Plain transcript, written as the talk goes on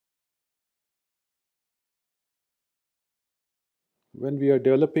When we are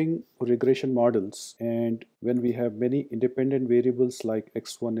developing regression models and when we have many independent variables like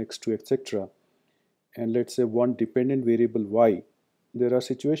x1, x2, etc., and let's say one dependent variable y, there are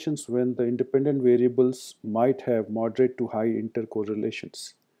situations when the independent variables might have moderate to high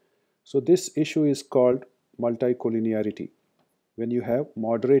intercorrelations. So this issue is called multicollinearity, when you have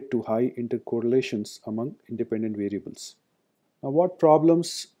moderate to high intercorrelations among independent variables. Now, what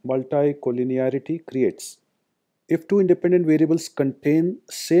problems multicollinearity creates? If two independent variables contain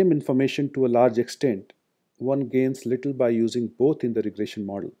same information to a large extent, one gains little by using both in the regression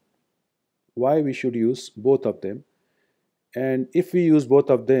model. Why we should use both of them? And if we use both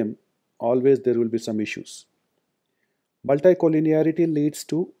of them, always there will be some issues. Multicollinearity leads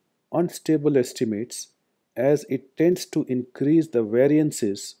to unstable estimates as it tends to increase the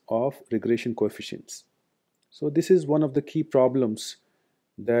variances of regression coefficients. So this is one of the key problems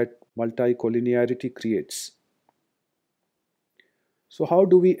that multicollinearity creates. So how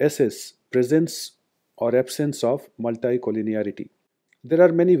do we assess presence or absence of multicollinearity? There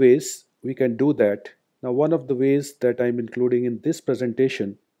are many ways we can do that. Now, one of the ways that I'm including in this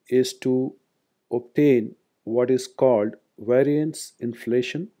presentation is to obtain what is called variance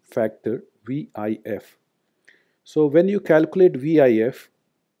inflation factor VIF. So when you calculate VIF,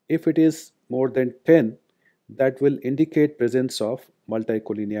 if it is more than 10, that will indicate presence of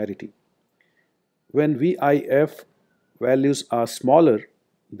multicollinearity. When VIF values are smaller,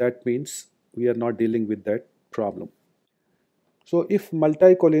 that means we are not dealing with that problem. So if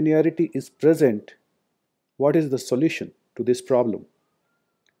multicollinearity is present, what is the solution to this problem?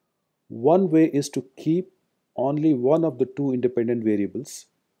 One way is to keep only one of the two independent variables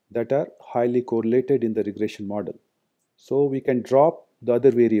that are highly correlated in the regression model. So we can drop the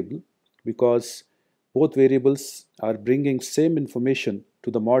other variable because both variables are bringing same information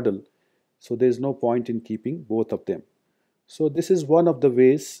to the model, so there is no point in keeping both of them. So this is one of the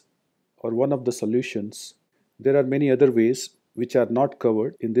ways or one of the solutions. There are many other ways which are not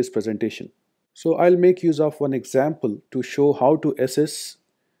covered in this presentation. So I'll make use of one example to show how to assess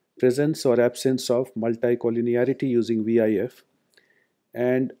presence or absence of multicollinearity using VIF.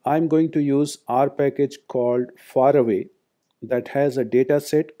 And I'm going to use R package called faraway that has a data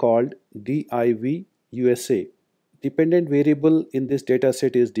set called div USA. Dependent variable in this data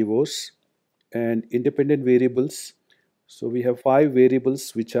set is divorce and independent variables. So we have 5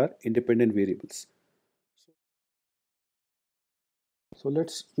 variables which are independent variables. So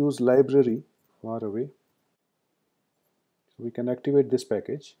let's use library faraway. So we can activate this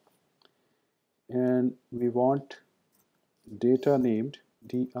package and we want data named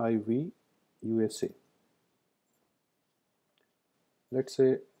div USA. Let's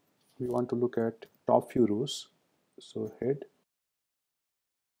say we want to look at top few rows. So head.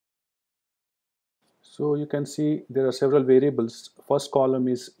 So you can see there are several variables. First column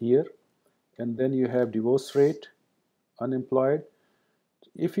is year, and then you have divorce rate, unemployed.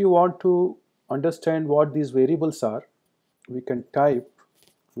 If you want to understand what these variables are, we can type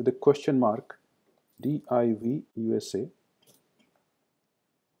with a question mark div USA,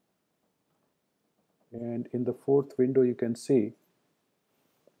 and in the fourth window you can see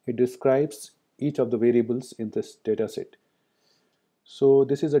it describes each of the variables in this data set. So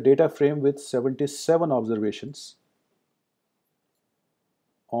this is a data frame with 77 observations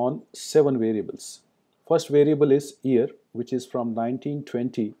on 7 variables. First variable is year, which is from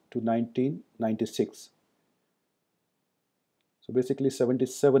 1920 to 1996. So basically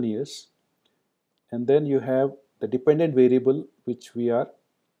 77 years. And then you have the dependent variable which we are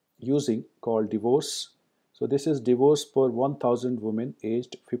using called divorce. So this is divorce per 1000 women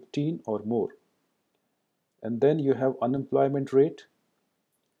aged 15 or more. And then you have unemployment rate,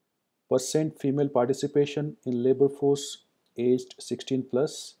 percent female participation in labor force aged 16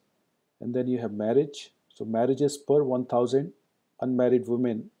 plus, and then you have marriage. So marriages per 1000 unmarried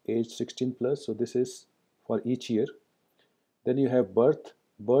women aged 16 plus, so this is for each year. Then you have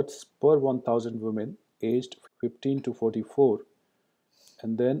births per 1000 women aged 15 to 44,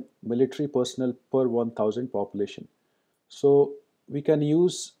 and then military personnel per 1000 population. So we can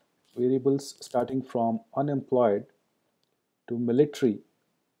use variables starting from unemployed to military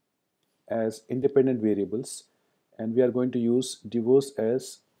as independent variables, and we are going to use divorce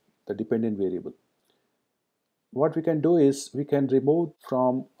as the dependent variable. What we can do is we can remove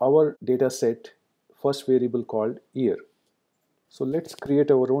from our data set first variable called year. So let's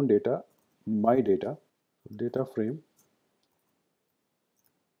create our own data, my data frame,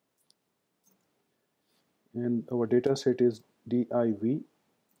 and our data set is div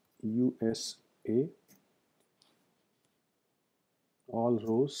USA, all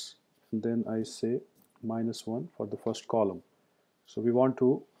rows, and then I say -1 for the first column. So we want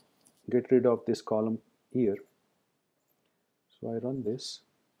to get rid of this column here. So I run this.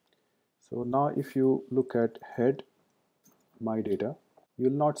 So now if you look at head my data, you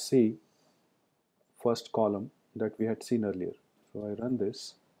will not see first column that we had seen earlier. So I run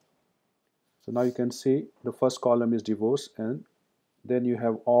this. So now you can see the first column is divorce, and then you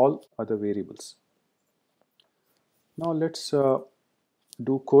have all other variables. Now let's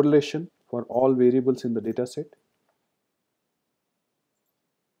do correlation for all variables in the data set.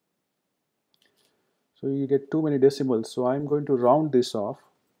 So you get too many decimals, so I'm going to round this off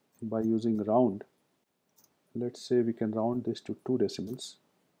by using round. Let's say we can round this to 2 decimals.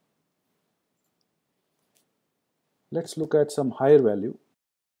 Let's look at some higher value.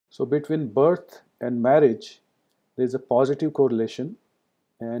 So between birth and marriage, there is a positive correlation,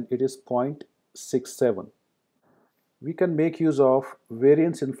 and it is 0.67. We can make use of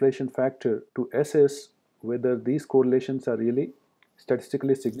variance inflation factor to assess whether these correlations are really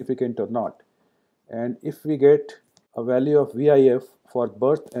statistically significant or not. And if we get a value of VIF for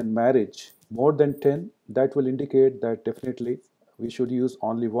birth and marriage more than 10, that will indicate that definitely we should use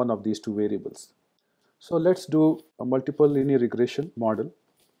only one of these two variables. So let's do a multiple linear regression model.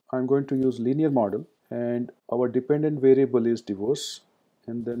 I'm going to use linear model, and our dependent variable is divorce,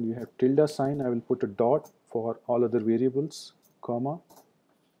 and then we have tilde sign. I will put a dot for all other variables, comma.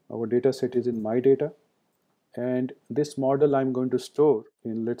 Our data set is in my data, and this model I'm going to store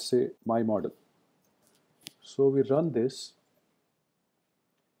in, let's say, my model. So we run this,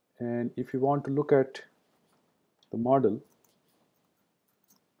 and if you want to look at the model,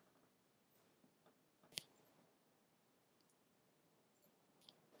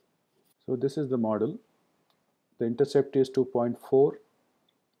 so this is the model. The intercept is 2.4,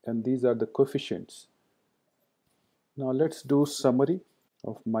 and these are the coefficients. Now let's do summary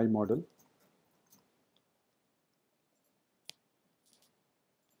of my model.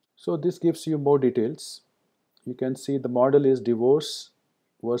 So this gives you more details. You can see the model is divorce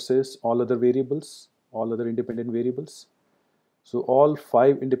versus all other variables, all other independent variables. So all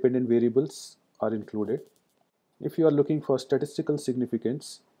 5 independent variables are included. If you are looking for statistical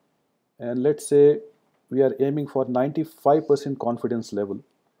significance, and let's say we are aiming for 95% confidence level,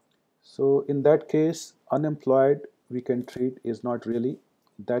 so in that case, unemployed we can treat is not really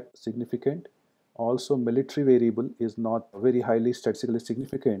that significant. Also, military variable is not very highly statistically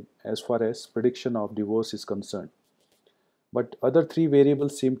significant as far as prediction of divorce is concerned. But other 3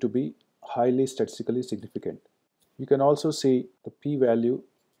 variables seem to be highly statistically significant. You can also see the p-value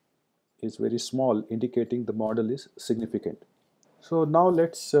is very small, indicating the model is significant. So now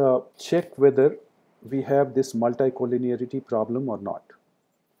let's check whether we have this multicollinearity problem or not.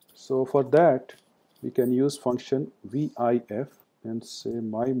 So for that, we can use function VIF and say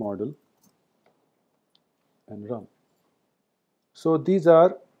my model and run. So these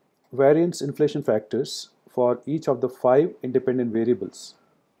are variance inflation factors for each of the 5 independent variables.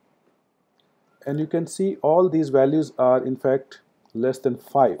 And you can see all these values are in fact less than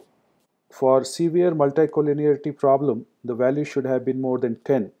 5. For severe multicollinearity problem, the value should have been more than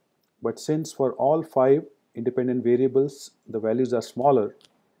 10. But since for all 5 independent variables, the values are smaller,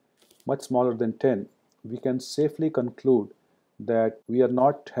 much smaller than 10, we can safely conclude that we are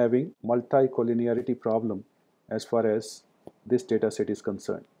not having multicollinearity problem as far as this data set is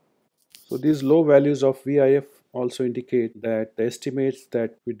concerned. So these low values of VIF also indicate that the estimates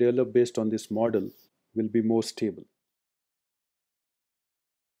that we develop based on this model will be more stable.